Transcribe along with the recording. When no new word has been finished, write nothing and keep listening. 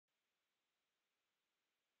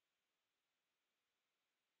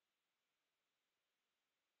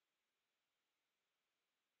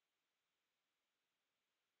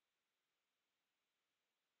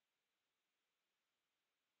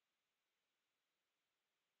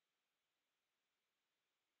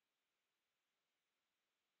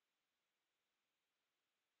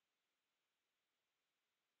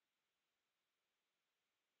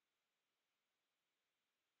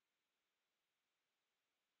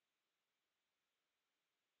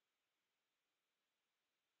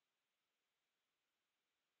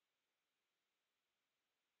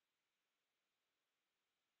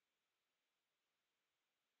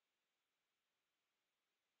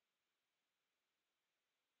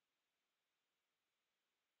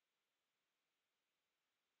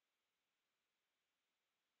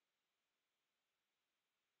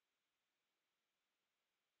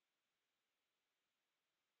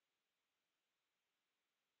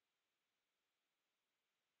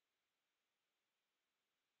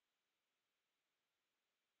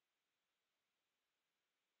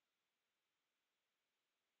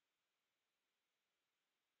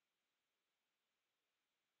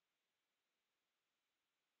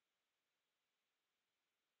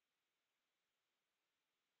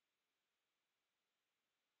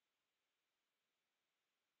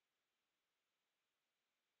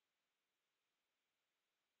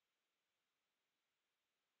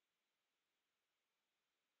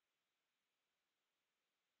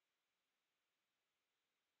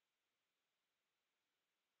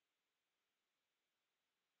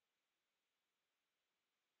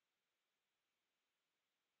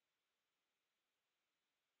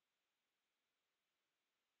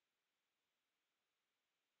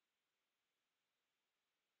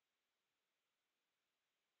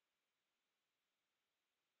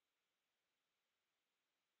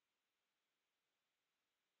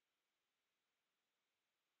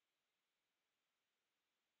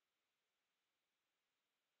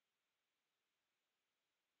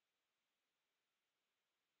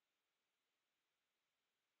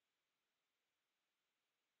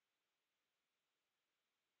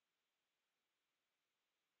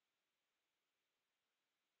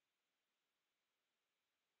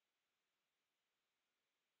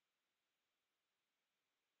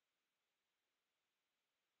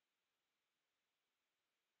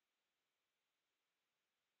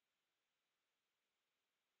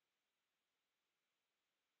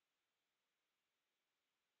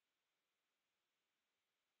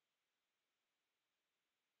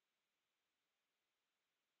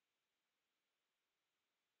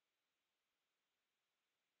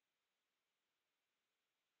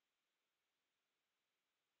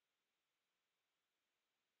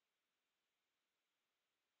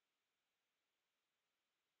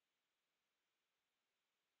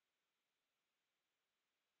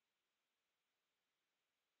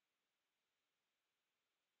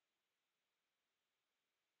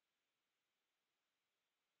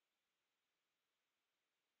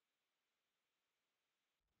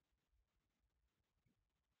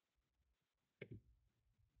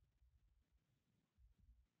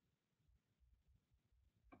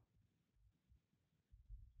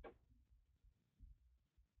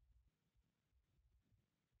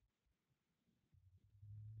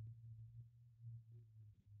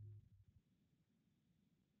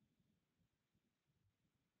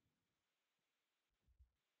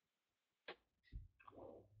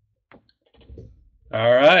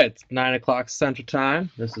All right, it's 9 o'clock Central Time.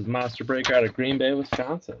 This is Monster Breaker out of Green Bay,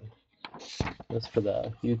 Wisconsin. This for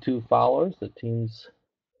the YouTube followers, the teams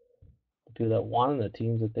that won and the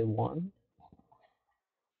teams that they won.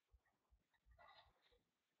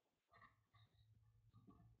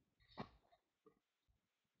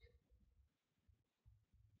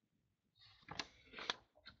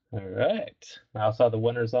 All right. I also have the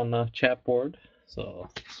winners on the chat board. So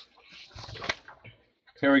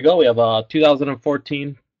here we go. We have a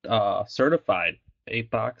 2014 certified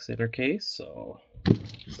 8-box inner case. So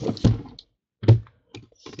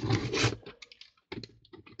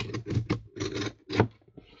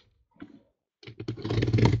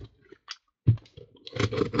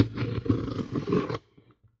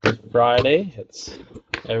Friday. It's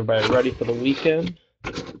everybody ready for the weekend.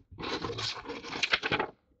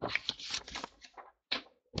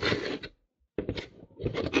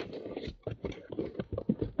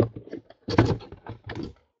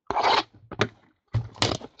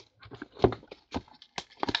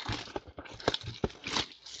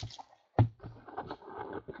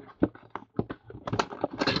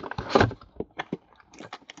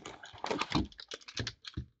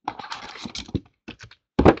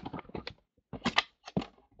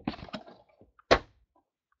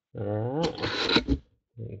 All right.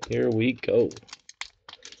 And here we go.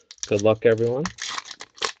 Good luck, everyone.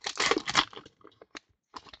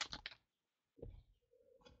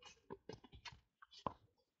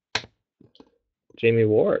 Jamie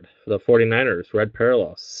Ward for the 49ers, red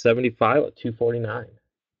parallel, 75 at 249.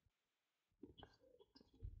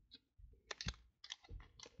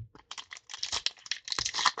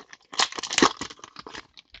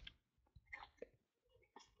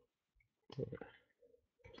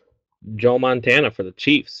 Joe Montana for the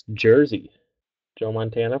Chiefs, jersey. Joe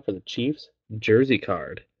Montana for the Chiefs, jersey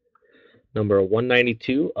card. Number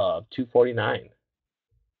 192 of 249.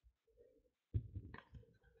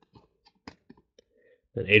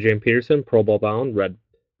 And Adrian Peterson, Pro Bowl bound, red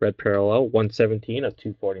parallel, 117 of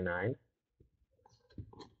 249.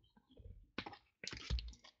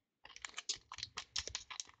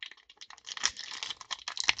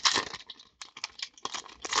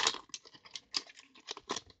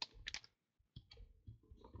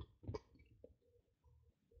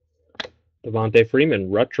 Devontae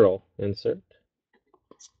Freeman, retro insert.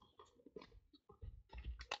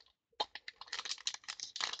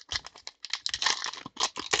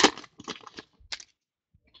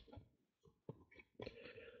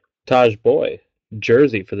 Taj Boy,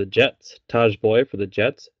 jersey for the Jets. Taj Boy for the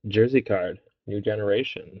Jets, jersey card, new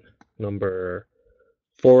generation. Number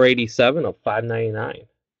 487 of 599.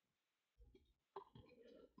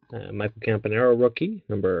 Michael Campanaro, rookie,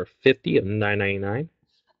 number 50 of 999.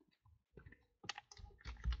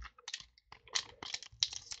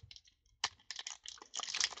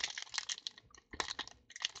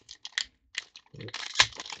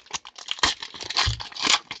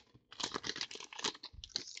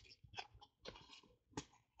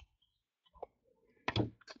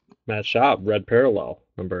 Matt Schaub, red parallel,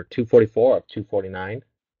 number 244 of 249.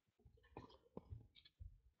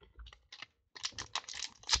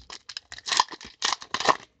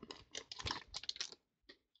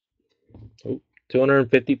 Oh,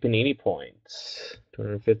 250 Panini points.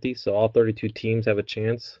 250, so all 32 teams have a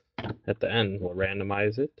chance at the end. We'll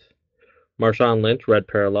randomize it. Marshawn Lynch, red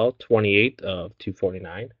parallel, 28 of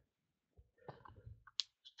 249.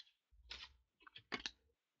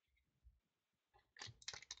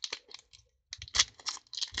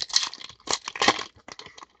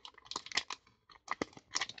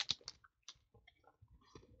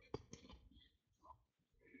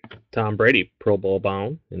 Tom Brady, Pro Bowl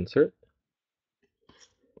bound, insert.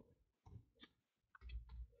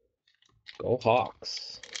 Go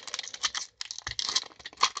Hawks.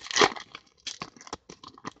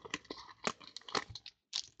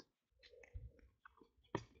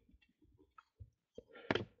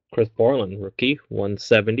 Chris Borland, rookie,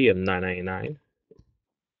 170 of 999.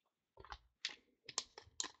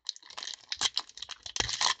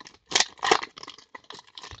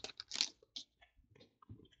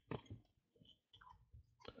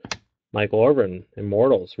 Michael Irvin,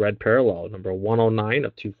 Immortals, red parallel, number 109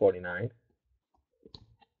 of 249.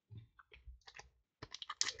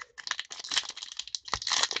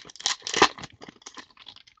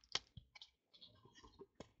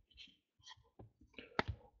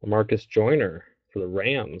 Marcus Joyner for the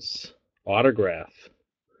Rams, autograph,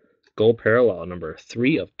 gold parallel, number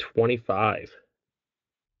 3 of 25.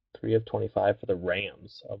 3 of 25 for the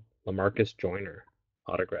Rams of LaMarcus Joyner,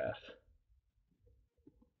 autograph.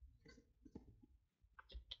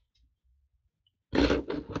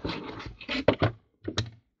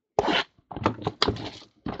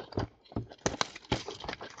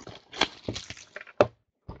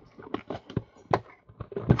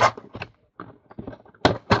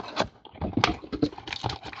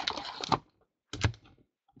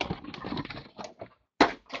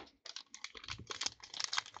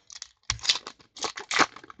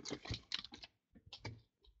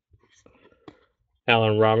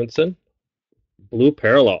 Allen Robinson, blue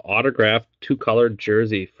parallel autographed two-colored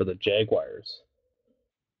jersey for the Jaguars.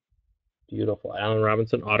 Beautiful. Allen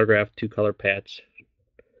Robinson autographed two-color patch,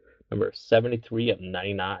 number 73 of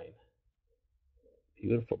 99.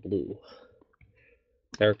 Beautiful blue.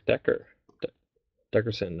 Eric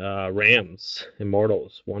Deckerson, Rams,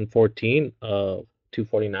 Immortals, 114 of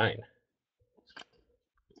 249.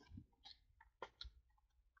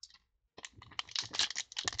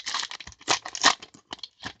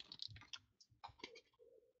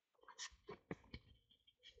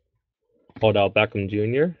 Odell Beckham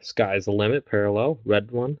Jr., Sky's the Limit, parallel, red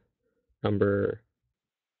one, number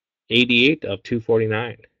 88 of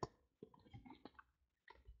 249.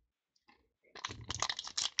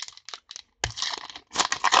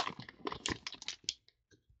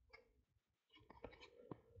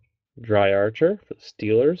 Dry Archer for the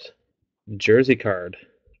Steelers, jersey card.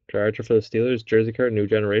 Dry Archer for the Steelers, jersey card, new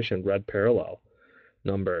generation, red parallel,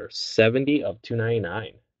 number 70 of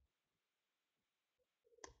 299.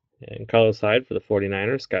 And Carlos Hyde for the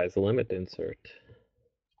 49ers, Sky's the Limit insert.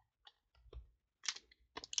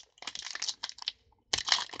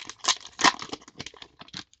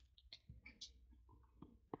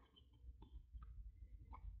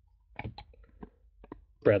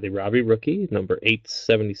 Bradley Robbie rookie, number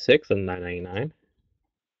 876 of 999.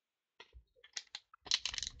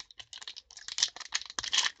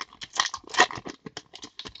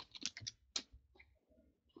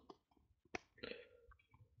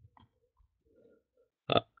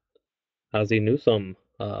 Ozzie Newsome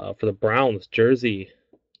for the Browns, jersey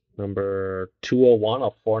number 201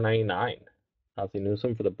 of 499. Ozzie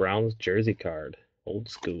Newsome for the Browns, jersey card, old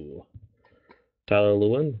school. Tyler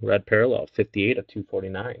Lewin, red parallel, 58 of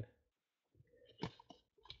 249.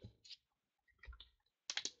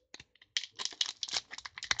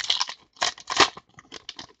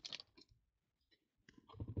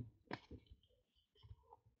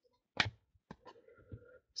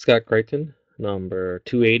 Scott Crichton, number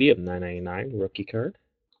 280 of 999, rookie card.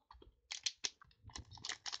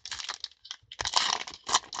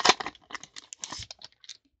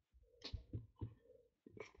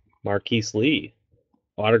 Marquise Lee,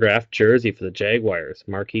 autographed jersey for the Jaguars.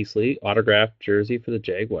 Marquise Lee, autographed jersey for the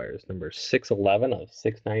Jaguars, number 611 of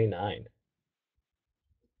 699.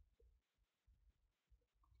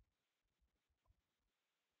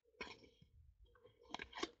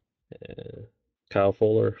 Kyle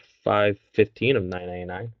Fuller, 515 of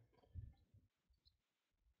 999.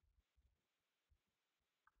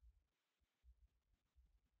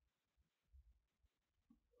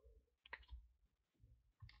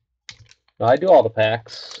 I do all the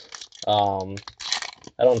packs. I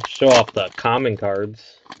don't show off the common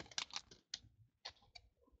cards.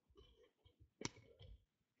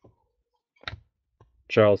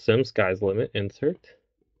 Charles Sims, Sky's Limit, insert.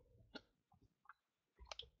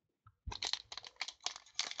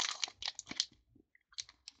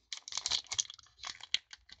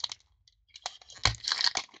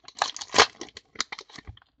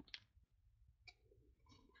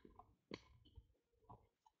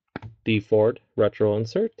 D Ford, retro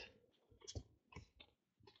insert.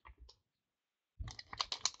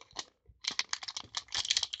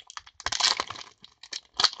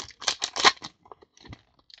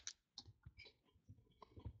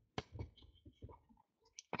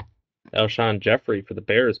 Alshon Jeffrey for the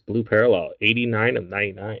Bears, blue parallel, 89 of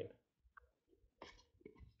 99.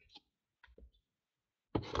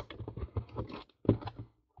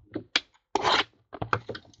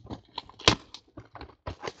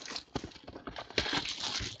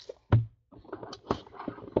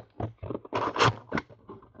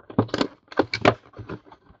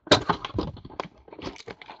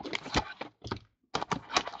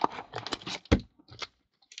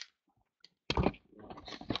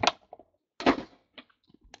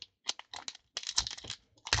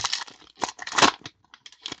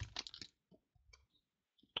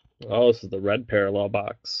 Oh, this is the red parallel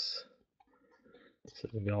box. So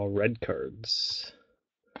we got all red cards.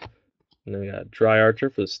 And then we got Dry Archer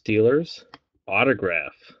for the Steelers,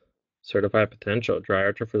 autograph. Certified Potential, Dry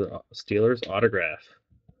Archer for the Steelers, autograph.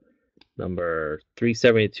 Number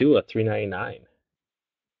 372 of 399.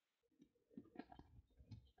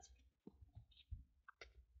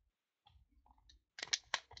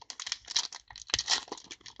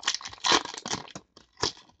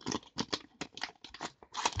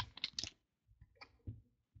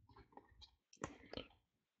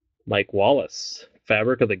 Mike Wallace,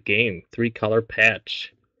 Fabric of the Game, three-color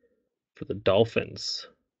patch for the Dolphins.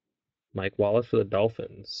 Mike Wallace for the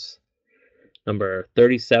Dolphins. Number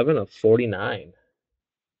 37 of 49.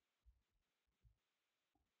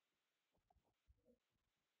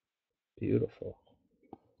 Beautiful.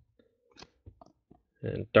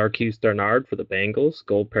 And Darqueze Darnard for the Bengals,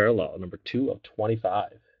 gold parallel, number 2 of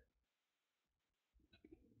 25.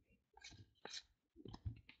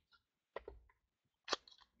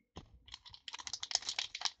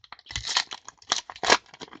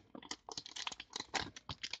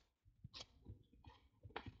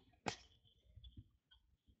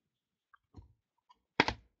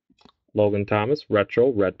 Logan Thomas,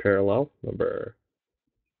 retro, red parallel, number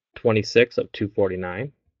 26 of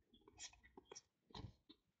 249.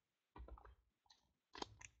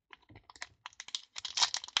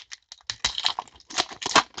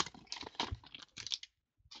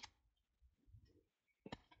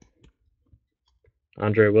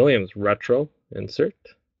 Andre Williams, retro, insert.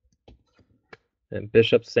 And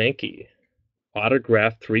Bishop Sankey,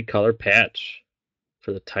 autograph 3-color patch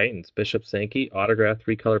for the Titans. Bishop Sankey, autograph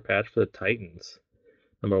 3-color patch for the Titans.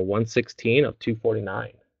 Number 116 of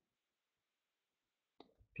 249.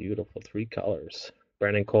 Beautiful, 3 colors.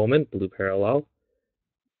 Brandon Coleman, blue parallel,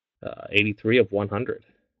 83 of 100.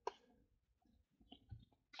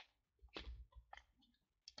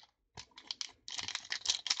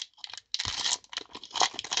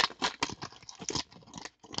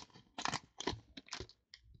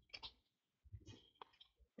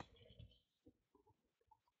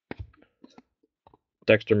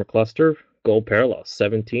 Dexter McCluster, gold parallel,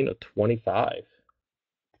 17 of 25.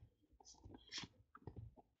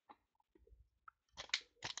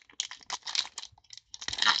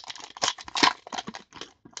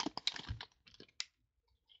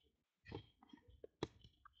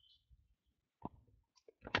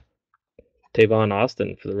 Tavon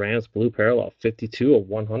Austin for the Rams, blue parallel, 52 of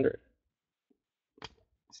 100.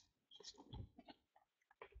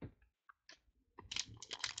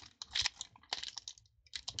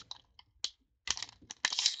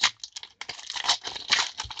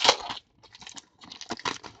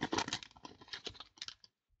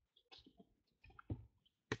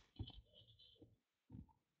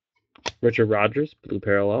 Richard Rodgers, blue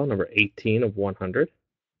parallel, number 18 of 100.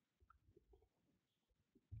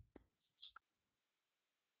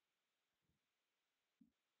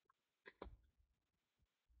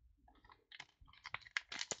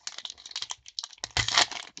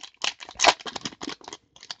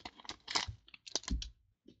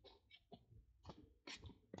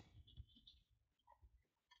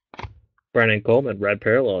 Brandon Coleman, red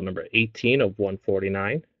parallel, number 18 of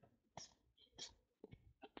 149.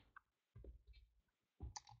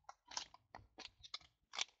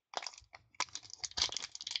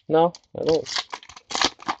 No, I don't.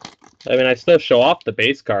 I mean, I still show off the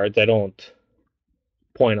base cards. I don't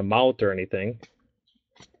point them out or anything.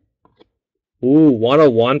 Ooh,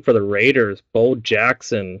 101 for the Raiders. Bo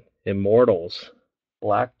Jackson, Immortals.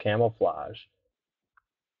 Black camouflage.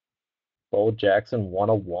 Bo Jackson,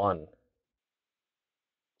 101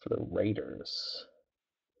 for the Raiders.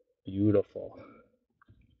 Beautiful.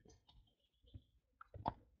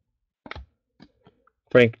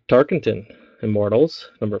 Frank Tarkenton,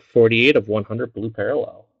 Immortals, number 48 of 100, blue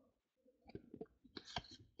parallel.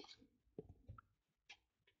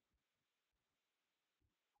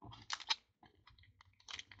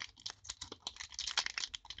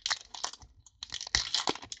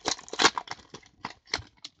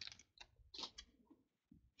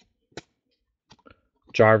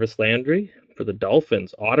 Jarvis Landry for the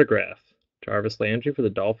Dolphins, autograph. Jarvis Landry for the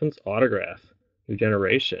Dolphins, autograph. New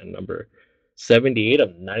generation, number 78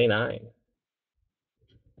 of 99.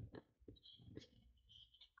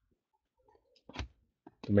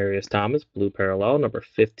 Demarius Thomas, blue parallel, number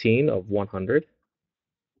 15 of 100.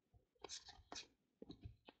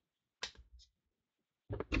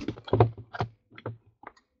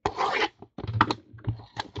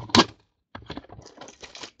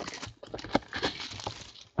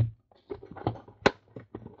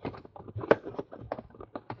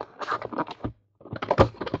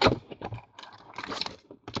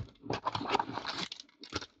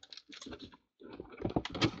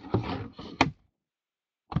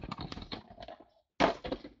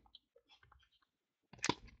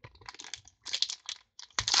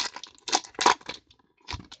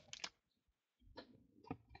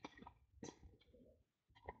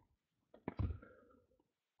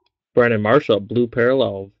 Brandon Marshall, blue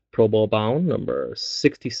parallel, Pro Bowl bound, number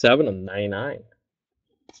 67 of 99.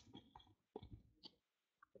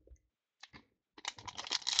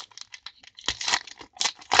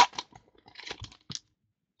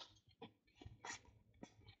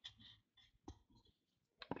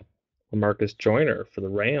 Marcus Joyner for the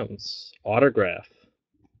Rams, autograph.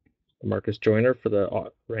 Marcus Joyner for the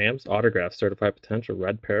Rams, autograph, certified potential,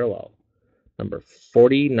 red parallel, number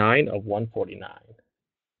 49 of 149.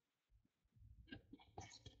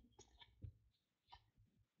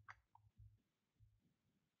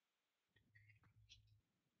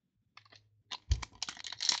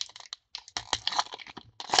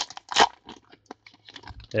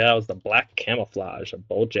 Yeah, that was the black camouflage of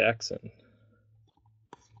Bo Jackson.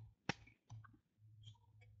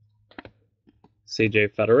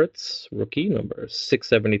 CJ Federitz, rookie, number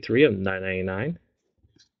 673 of 999.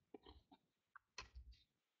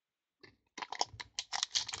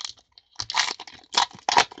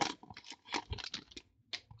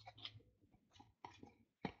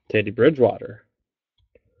 Teddy Bridgewater,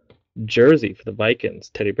 jersey for the Vikings.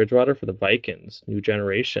 Teddy Bridgewater for the Vikings, new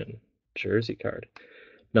generation jersey card.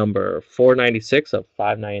 Number 496 of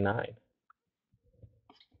 599.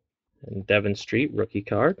 And Devin Street, rookie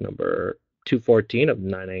card, number 214 of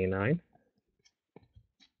 999.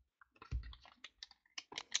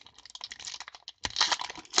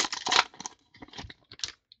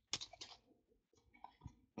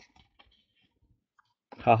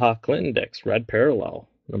 Haha Clinton Dix, red parallel,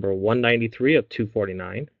 number 193 of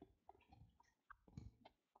 249.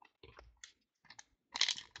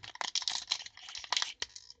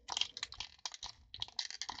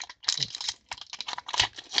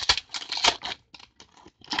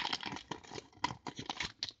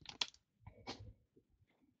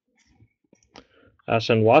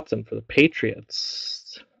 Ashen Watson for the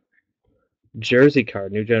Patriots. Jersey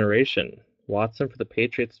card, new generation. Watson for the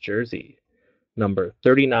Patriots jersey, number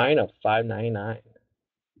 39 of 599.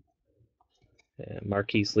 And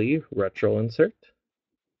Marquise Lee, retro insert.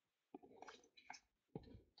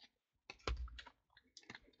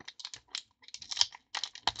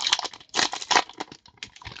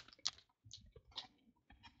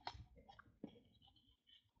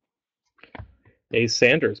 Ace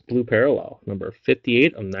Sanders, blue parallel, number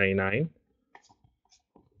 58 of 99.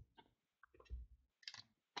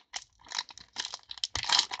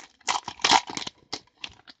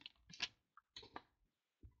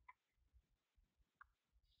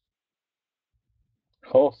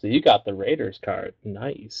 Oh, so you got the Raiders card.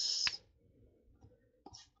 Nice.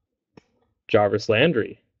 Jarvis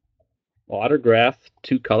Landry, autograph,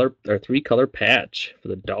 3-color patch for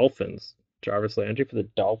the Dolphins. Jarvis Landry for the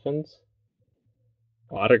Dolphins.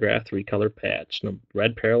 Autograph, 3-color patch.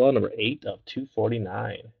 Red parallel, number 8 of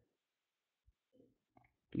 249.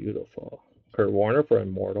 Beautiful. Kurt Warner for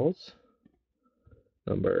Immortals,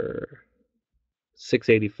 number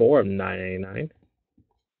 684 of 989.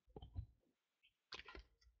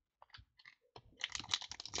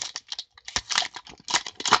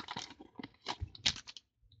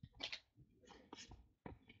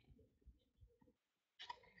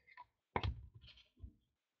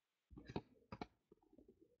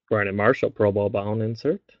 Brandon Marshall, Pro Bowl bound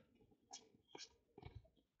insert.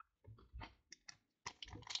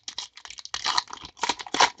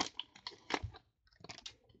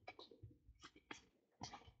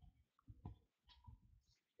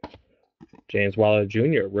 James Waller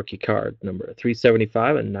Jr., rookie card, number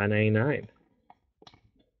 375 and 999.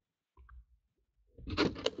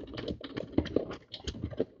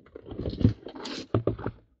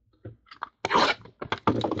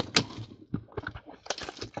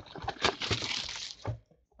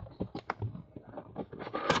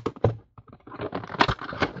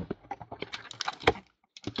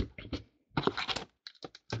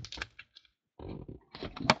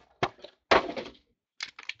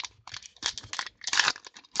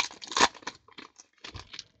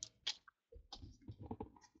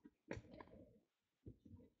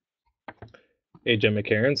 AJ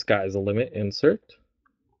McCarron, Sky's the Limit insert.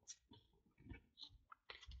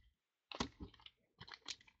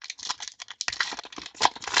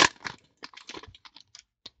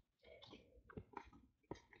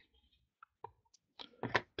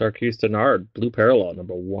 Darquise Dennard, blue parallel,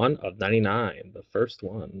 number 1 of 99, the first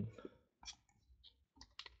one.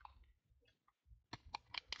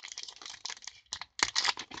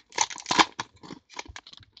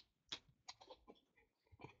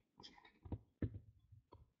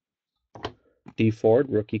 D Ford,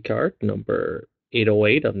 rookie card, number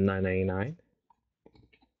 808 of 999.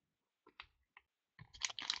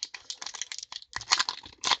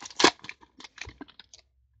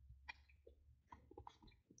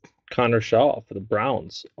 Connor Shaw for the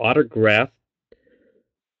Browns, autograph,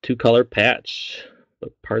 2-color patch,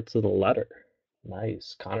 the parts of the letter.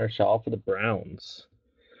 Nice. Connor Shaw for the Browns.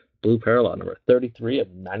 Blue parallel, number 33 of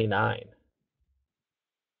 99.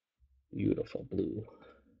 Beautiful blue.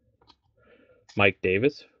 Mike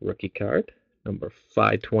Davis, rookie card, number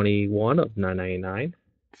 521 of 999.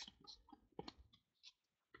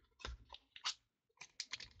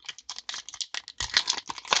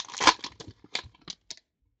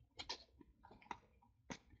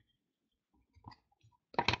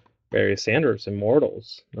 Barry Sanders,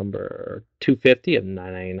 Immortals, number 250 of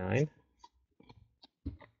 999.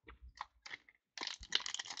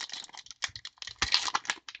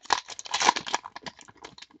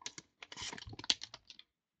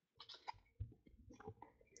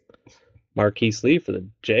 Marquise Lee for the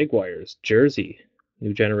Jaguars, jersey,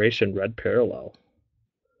 new generation red parallel,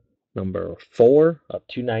 number 4 of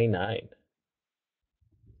 299.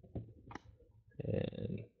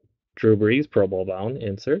 And Drew Brees, Pro Bowl bound,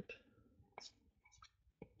 insert.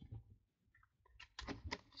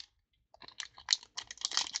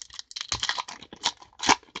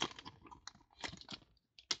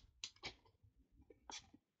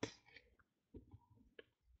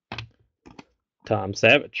 Tom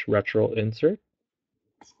Savage, retro insert.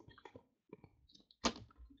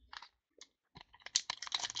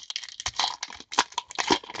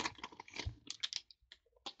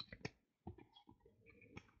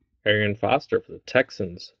 Arian Foster for the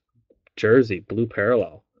Texans, jersey, blue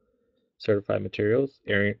parallel, certified materials.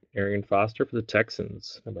 Arian Foster for the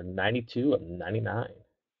Texans, number 92 of 99.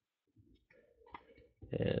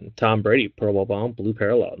 And Tom Brady, Pro Bowl bound, blue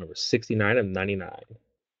parallel, number 69 of 99.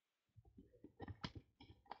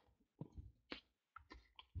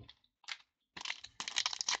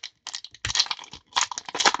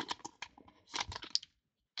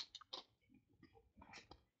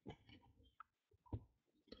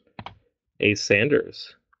 Ace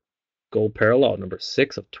Sanders, gold parallel, number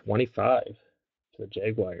 6 of 25 for the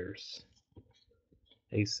Jaguars.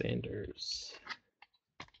 Ace Sanders.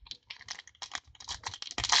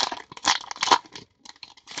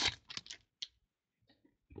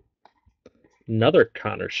 Another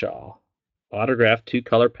Connor Shaw, autographed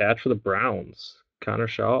 2-color patch for the Browns. Connor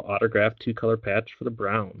Shaw, autographed 2-color patch for the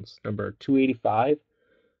Browns, number 285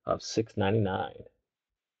 of 699.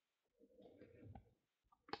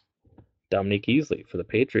 Dominique Easley for the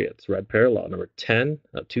Patriots, red parallel, number 10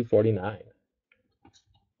 of 249.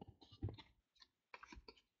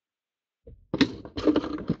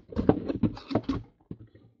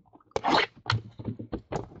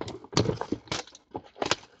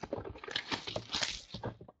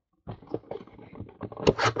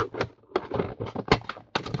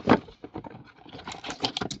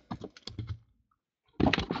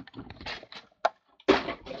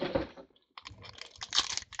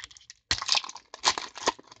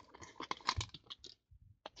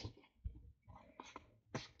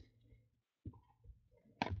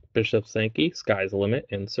 Bishop Sankey, sky's the limit,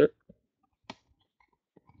 insert.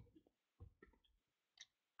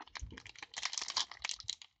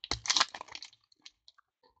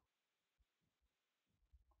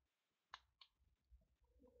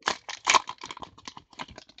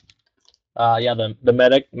 Yeah,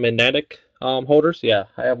 the magnetic holders. Yeah,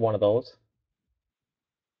 I have one of those.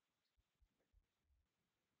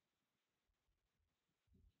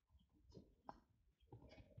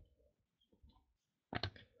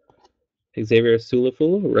 Xavier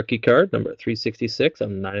Sulafulu, rookie card, number 366 of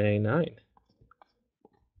 999.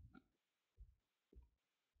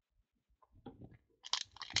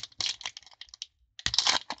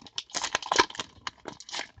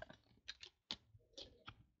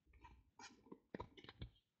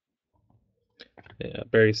 Yeah,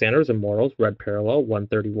 Barry Sanders, Immortals, red parallel,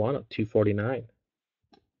 131 of 249.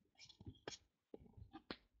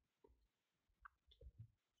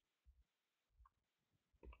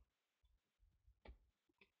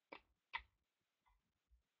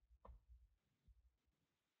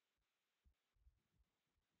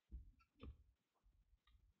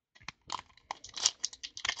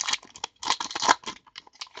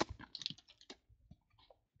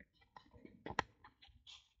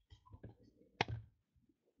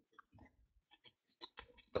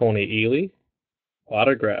 Coney Ely,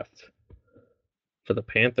 autographed for the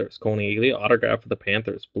Panthers. Coney Ely, autographed for the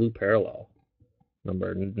Panthers, blue parallel,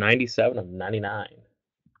 number 97 of 99.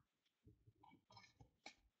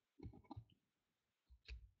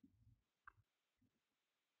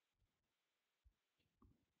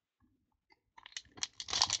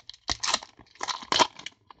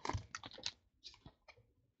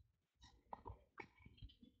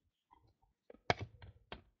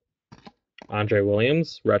 Andre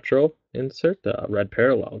Williams, retro insert, red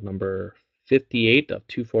parallel, number 58 of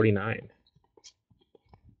 249.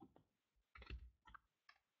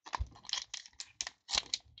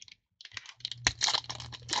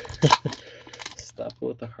 Stop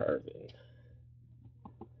with the Harvey.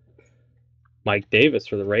 Mike Davis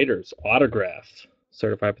for the Raiders, autograph,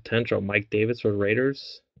 certified potential. Mike Davis for the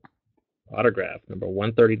Raiders, autograph, number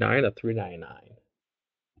 139 of 399.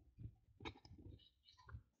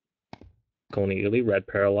 Coney Ely, red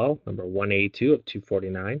parallel, number 182 of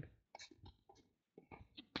 249.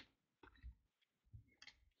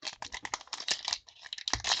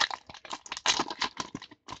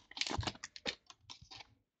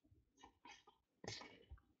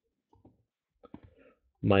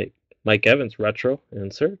 Mike Evans, retro,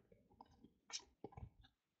 insert.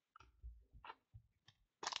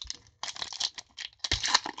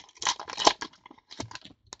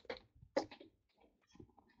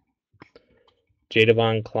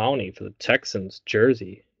 Jadeveon Clowney for the Texans,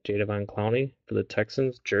 jersey. Jadeveon Clowney for the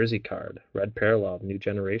Texans, jersey card. Red parallel, new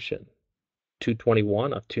generation.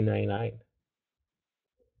 221 of 299.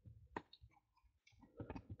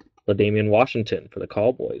 LaDainian Washington for the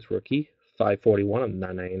Cowboys, rookie. 541 of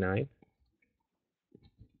 999.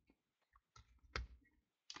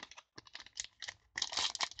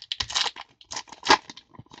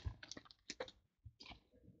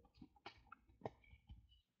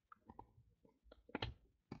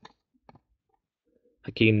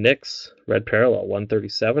 Hakeem Nicks, red parallel,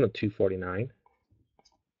 137 of 249.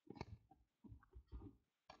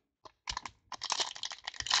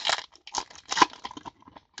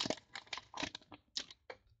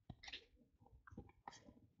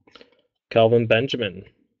 Kelvin Benjamin,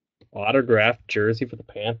 autographed jersey for the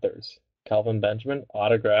Panthers. Kelvin Benjamin,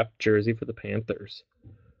 autographed jersey for the Panthers.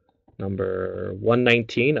 Number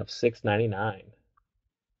 119 of 699.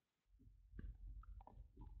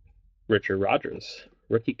 Richard Rodgers,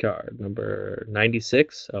 rookie card, number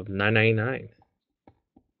 96 of 999.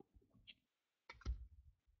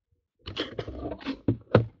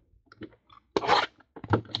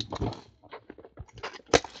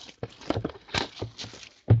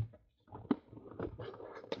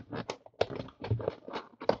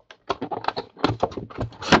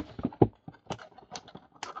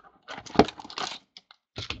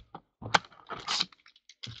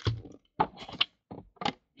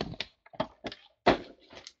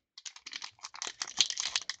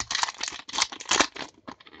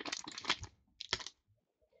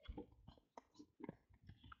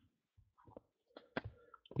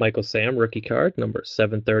 Michael Sam, rookie card, number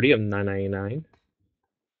 730 of 999.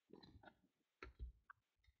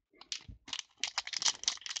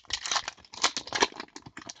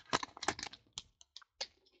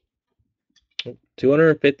 Oh,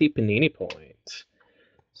 250 Panini points.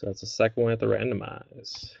 So that's the second one at the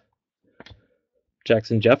randomize.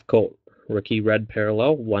 Jackson Jeffcoat, rookie red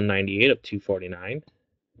parallel, 198 of 249.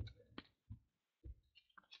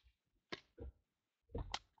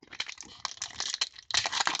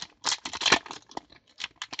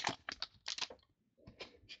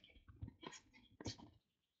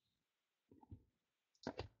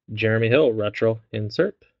 Jeremy Hill, retro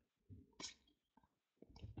insert.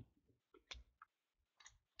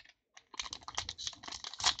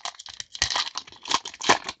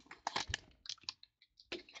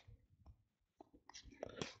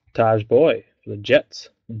 Taj Boy for the Jets,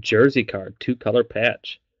 jersey card, 2-color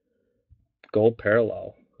patch. Gold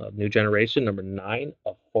parallel of new generation, number 9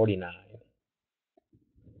 of 49.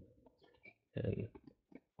 And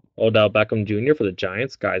Odell Beckham Jr. for the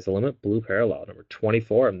Giants, sky's the limit, blue parallel, number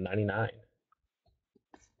 24 of 99.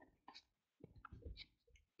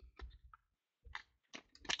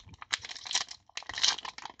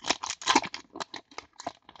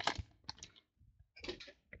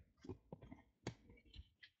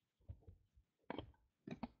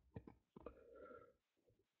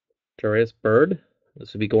 Jarius Byrd,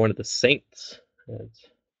 this would be going to the Saints. It's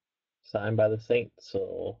signed by the Saints,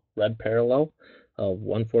 so red parallel of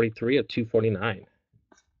 143 of 249.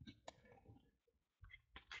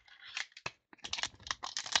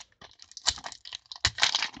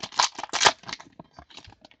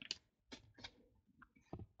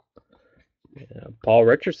 Paul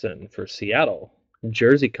Richardson for Seattle,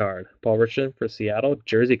 jersey card. Paul Richardson for Seattle,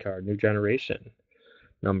 jersey card, new generation.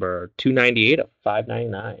 Number 298 of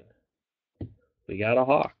 599. We got a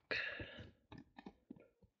Hawk.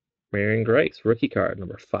 Marion Grace, rookie card,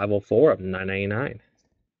 number 504 of 999.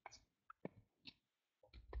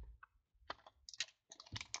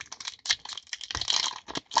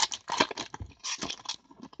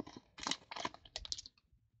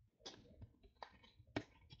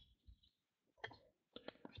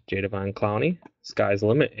 Jadeveon Clowney, sky's the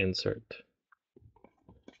limit insert.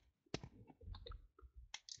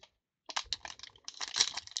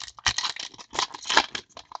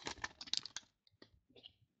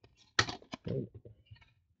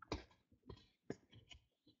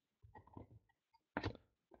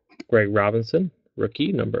 Greg Robinson,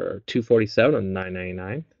 rookie, number 247 of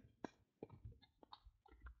 999.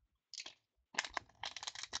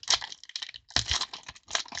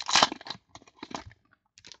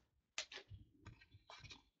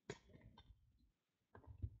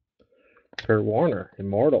 Kurt Warner,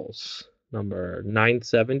 Immortals, number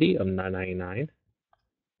 970 of 999.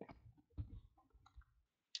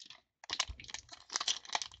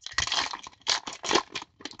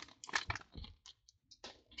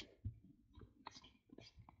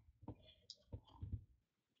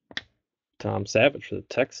 Tom Savage for the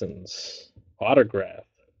Texans. Autograph.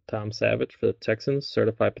 Tom Savage for the Texans.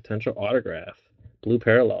 Certified Potential Autograph. Blue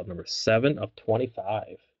parallel, number 7 of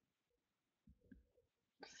 25.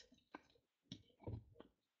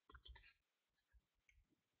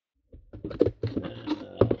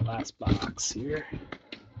 Last box here.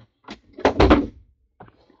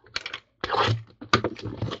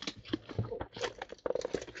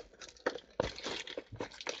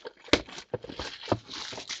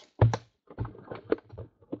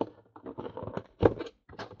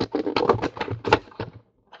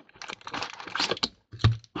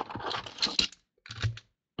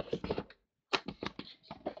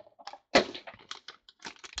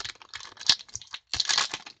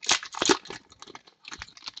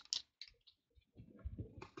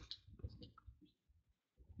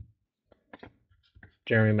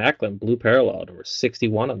 Jeremy Maclin, blue parallel, number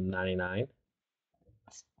 61 of 99.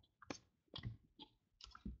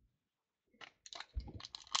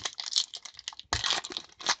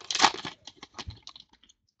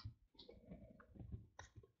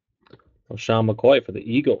 LaShawn McCoy for the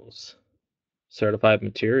Eagles. Certified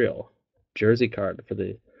material. Jersey card for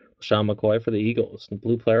the LaShawn McCoy for the Eagles.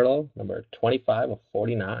 Blue parallel, number 25 of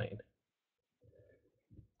 49.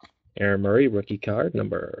 Aaron Murray, rookie card,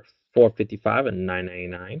 number 455 and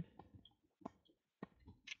 999.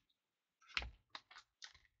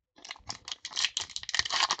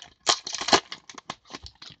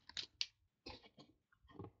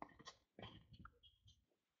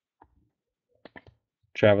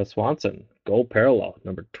 Travis Swanson, gold parallel,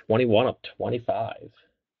 number 21 of 25.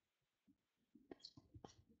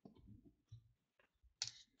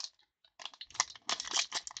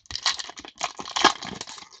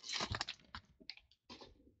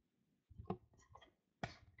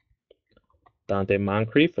 Dante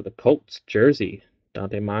Moncrief for the Colts, jersey.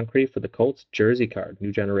 Dante Moncrief for the Colts, jersey card, new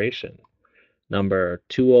generation. Number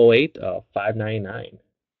 208 of 599.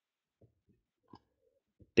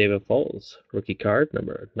 David Foles, rookie card,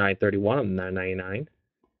 number 931 of 999.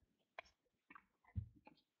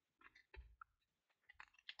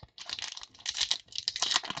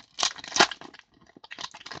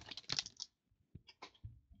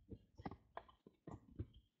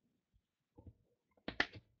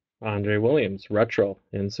 Andre Williams, retro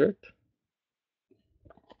insert.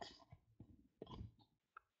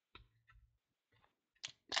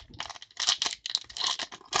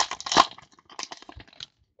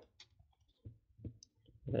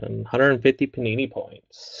 And 150 Panini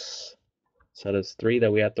points. So that's 3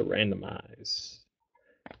 that we have to randomize.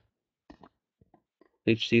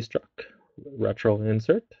 HC Struck, retro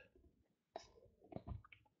insert.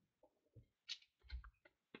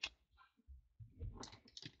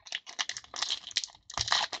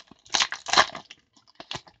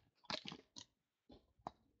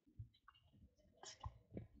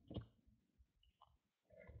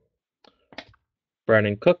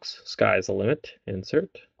 Brandon Cooks, Sky's the Limit,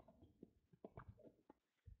 insert.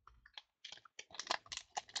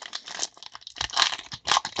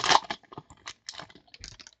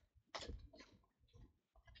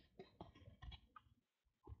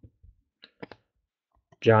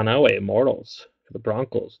 John Elway, Immortals for the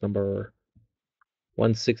Broncos, number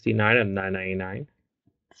 169 and 999.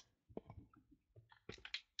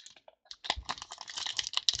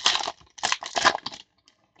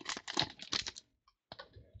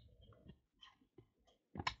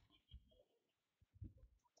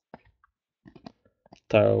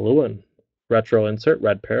 Tyler Lewin, retro insert,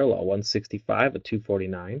 red parallel, 165 at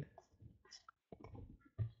 249.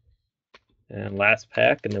 And last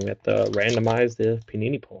pack, and then we have to randomize the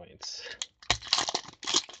Panini points.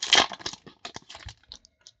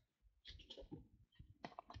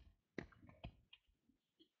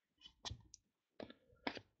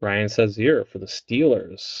 Ryan Sazier for the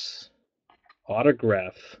Steelers.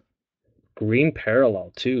 Autograph. Green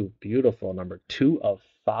parallel, too. Beautiful. Number 2 of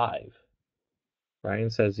 5. Ryan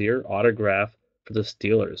Sazier, autograph for the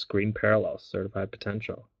Steelers. Green parallel, certified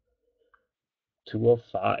potential. 2 of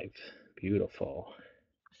 5. Beautiful.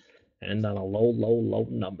 And on a low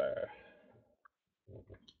number.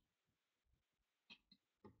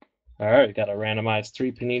 All right, got to randomize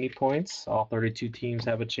 3 Panini points. All 32 teams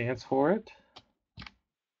have a chance for it.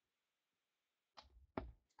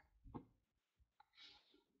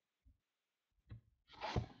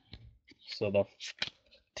 So the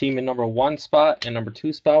team in number 1 spot and number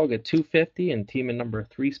 2 spot will get 250, and team in number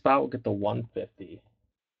 3 spot will get the 150.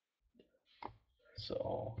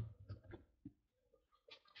 So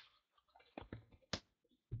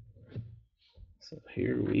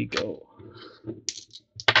here we go.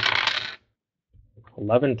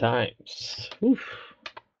 11 times. Oof.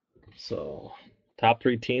 So top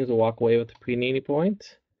 3 teams will walk away with the Panini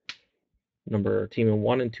point. Team in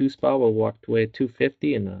 1 and 2 spot will walk away at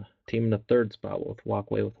 250, and the team in the 3rd spot will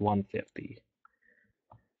walk away with 150.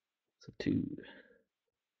 So 2,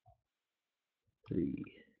 3,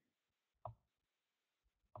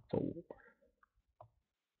 4,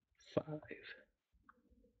 5,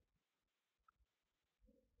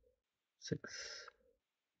 6,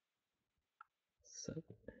 7,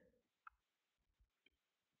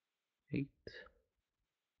 8,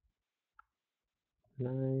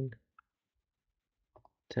 9,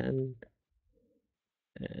 10,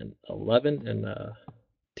 and 11. And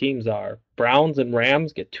teams are Browns and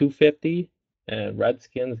Rams get 250, and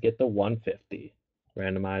Redskins get the 150.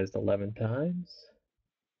 Randomized 11 times.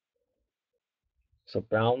 So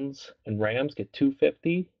Browns and Rams get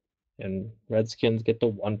 250, and Redskins get the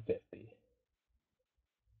 150.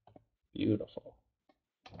 Beautiful.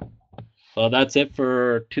 So that's it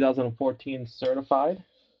for 2014 certified.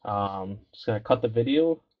 Just gonna cut the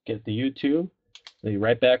video, get the YouTube. I'll be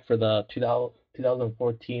right back for the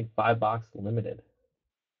 2014 5-box limited.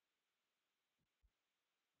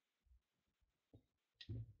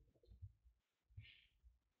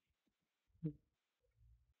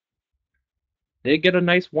 Did get a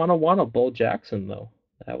nice 101 of Bo Jackson though.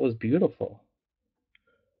 That was beautiful.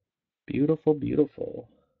 Beautiful, beautiful.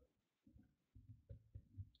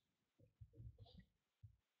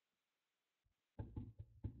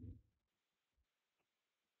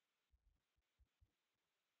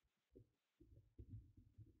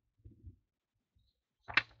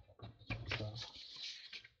 So,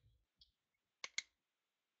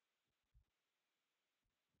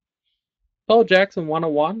 Bo Jackson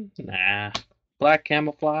 101? Nah. Black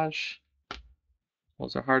camouflage.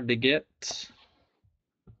 Those are hard to get.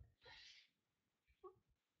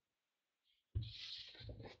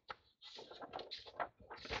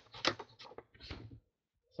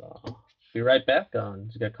 So be right back.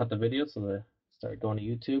 Just gotta cut the video so they start going to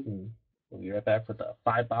YouTube, and we'll be right back with the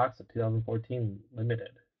 5-box of 2014 limited.